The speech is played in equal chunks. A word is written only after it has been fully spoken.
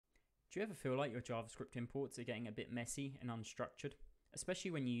Do you ever feel like your JavaScript imports are getting a bit messy and unstructured? Especially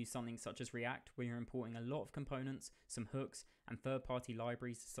when you use something such as React, where you're importing a lot of components, some hooks, and third-party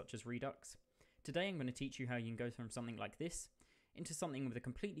libraries such as Redux. Today I'm going to teach you how you can go from something like this into something with a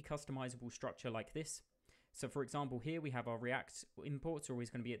completely customizable structure like this. So for example, here we have our React imports are always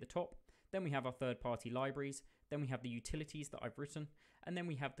going to be at the top, then we have our third-party libraries, then we have the utilities that I've written, and then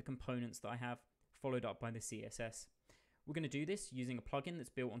we have the components that I have, followed up by the CSS. We're going to do this using a plugin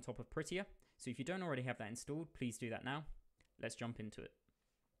that's built on top of Prettier. So if you don't already have that installed, please do that now. Let's jump into it.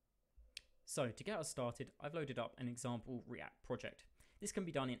 So to get us started, I've loaded up an example React project. This can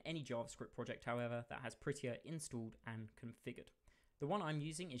be done in any JavaScript project, however, that has Prettier installed and configured. The one I'm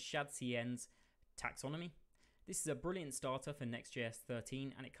using is shadcn's Taxonomy. This is a brilliant starter for Next.js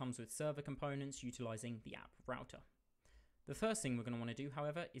 13 and it comes with server components utilizing the app router. The first thing we're going to want to do,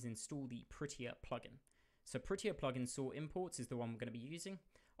 however, is install the Prettier plugin. So prettier-plugin-sort-imports is the one we're going to be using.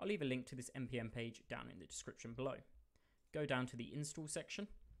 I'll leave a link to this npm page down in the description below. Go down to the install section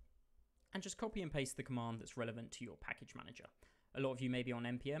and just copy and paste the command that's relevant to your package manager. A lot of you may be on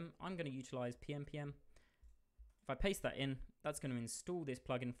npm. I'm going to utilize pnpm. If I paste that in, that's going to install this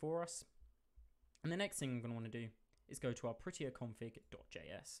plugin for us. And the next thing I'm going to want to do is go to our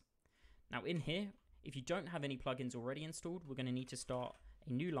prettier.config.js. Now in here, if you don't have any plugins already installed, we're going to need to start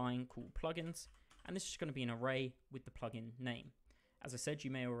a new line called plugins. And this is going to be an array with the plugin name. As I said, you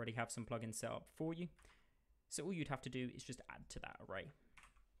may already have some plugins set up for you. So all you'd have to do is just add to that array.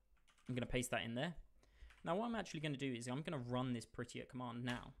 I'm going to paste that in there. Now what I'm actually going to do is I'm going to run this prettier command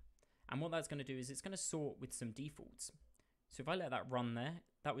now. And what that's going to do is it's going to sort with some defaults. So if I let that run there,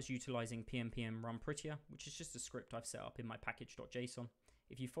 that was utilizing pnpm run prettier, which is just a script I've set up in my package.json.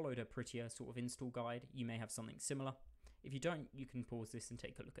 If you followed a prettier sort of install guide, you may have something similar. If you don't, you can pause this and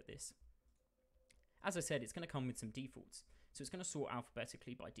take a look at this. As I said, it's going to come with some defaults. So it's going to sort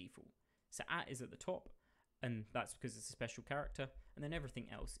alphabetically by default. So @ is at the top, and that's because it's a special character, and then everything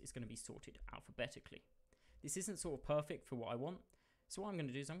else is going to be sorted alphabetically. This isn't sort of perfect for what I want. So what I'm going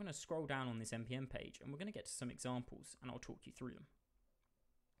to do is I'm going to scroll down on this npm page, and we're going to get to some examples, and I'll talk you through them.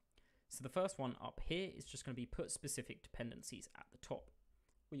 So the first one up here is just going to be put specific dependencies at the top.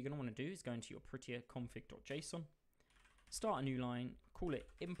 What you're going to want to do is go into your prettier.config.json, start a new line, call it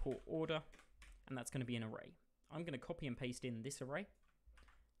import order, and that's going to be an array. I'm going to copy and paste in this array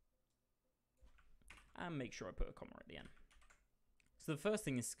and make sure I put a comma at the end. So the first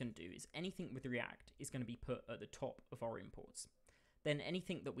thing this is going to do is anything with React is going to be put at the top of our imports. Then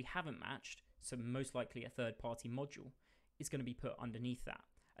anything that we haven't matched, so most likely a third-party module, is going to be put underneath that.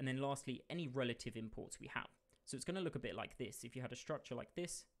 And then lastly, any relative imports we have. So it's going to look a bit like this. If you had a structure like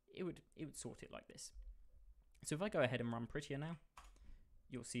this, it would sort it like this. So if I go ahead and run Prettier now,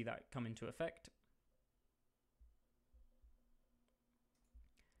 you'll see that come into effect.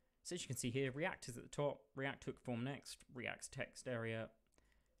 So as you can see here, React is at the top, React hook form next, React's text area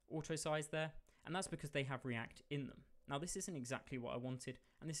auto size there, and that's because they have React in them. Now this isn't exactly what I wanted,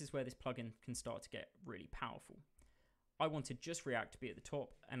 and this is where this plugin can start to get really powerful. I wanted just React to be at the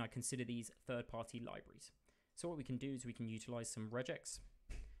top, and I consider these third-party libraries. So what we can do is we can utilize some regex.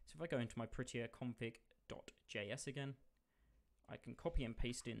 So if I go into my prettier-config.js again, I can copy and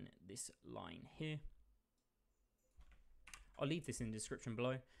paste in this line here. I'll leave this in the description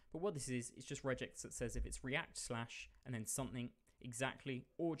below, but what this is just regex that says if it's React slash and then something exactly,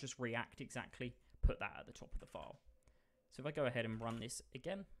 or just React exactly, put that at the top of the file. So if I go ahead and run this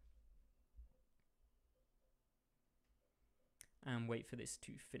again, and wait for this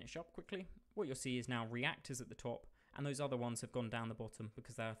to finish up quickly, what you'll see is now React is at the top, and those other ones have gone down the bottom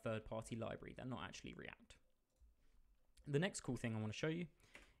because they're a third-party library, they're not actually React. The next cool thing I want to show you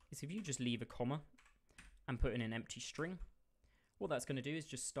is if you just leave a comma and put in an empty string, what that's going to do is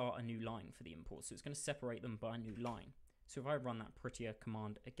just start a new line for the import. So it's going to separate them by a new line. So if I run that prettier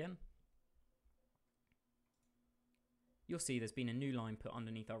command again, you'll see there's been a new line put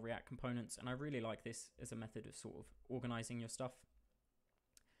underneath our React components, and I really like this as a method of sort of organizing your stuff.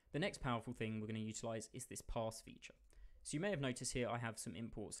 The next powerful thing we're going to utilize is this parse feature. So you may have noticed here I have some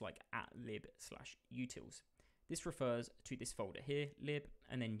imports like @lib/utils. This refers to this folder here, lib,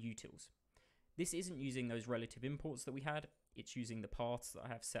 and then utils. This isn't using those relative imports that we had, it's using the paths that I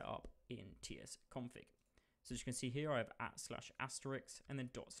have set up in jsconfig. So as you can see here, I have @/* and then ./*.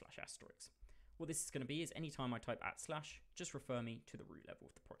 What this is going to be is anytime I type @/, just refer me to the root level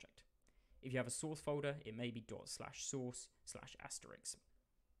of the project. If you have a source folder, it may be ./source/*.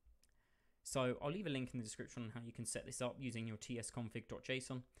 So I'll leave a link in the description on how you can set this up using your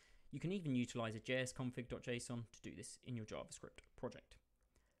tsconfig.json. You can even utilize a jsconfig.json to do this in your JavaScript project.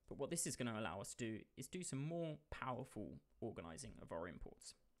 But what this is going to allow us to do is do some more powerful organizing of our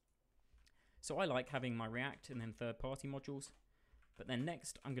imports. So I like having my React and then third-party modules. But then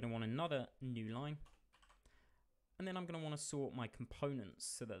next, I'm going to want another new line. And then I'm going to want to sort my components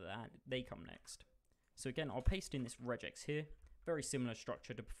so that they come next. So again, I'll paste in this regex here. Very similar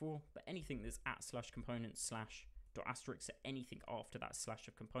structure to before, but anything that's @/components/ dot asterisk, so anything after that slash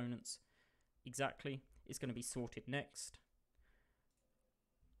of components exactly is going to be sorted next.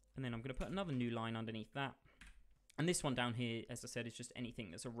 And then I'm going to put another new line underneath that. And this one down here, as I said, is just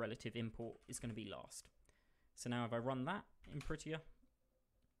anything that's a relative import is going to be last. So now if I run that in Prettier,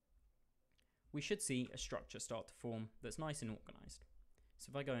 we should see a structure start to form that's nice and organized.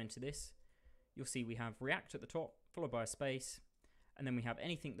 So if I go into this, you'll see we have React at the top, followed by a space, and then we have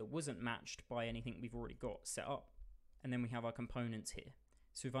anything that wasn't matched by anything we've already got set up, and then we have our components here.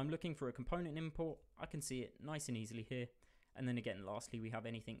 So if I'm looking for a component import, I can see it nice and easily here, and then again, lastly, we have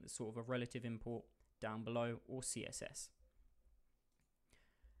anything that's sort of a relative import down below, or CSS.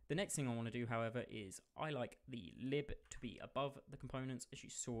 The next thing I want to do, however, is I like the lib to be above the components, as you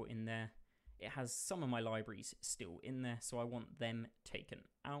saw in there. It has some of my libraries still in there, so I want them taken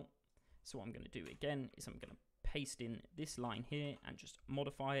out. So what I'm going to do again is I'm going to paste in this line here and just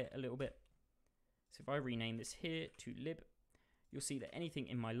modify it a little bit. So if I rename this here to lib, you'll see that anything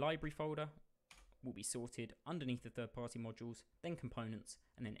in my library folder will be sorted underneath the third-party modules, then components,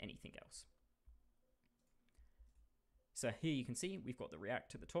 and then anything else. So here you can see we've got the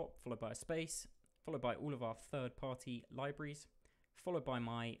React at the top, followed by a space, followed by all of our third-party libraries, followed by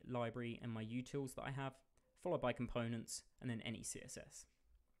my library and my utils that I have, followed by components, and then any CSS.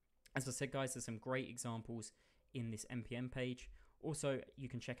 As I said, guys, there's some great examples in this NPM page. Also, you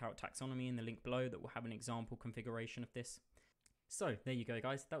can check out Taxonomy in the link below that will have an example configuration of this. So there you go,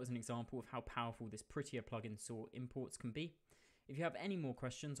 guys. That was an example of how powerful this prettier plugin sort imports can be. If you have any more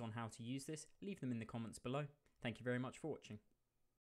questions on how to use this, leave them in the comments below. Thank you very much for watching.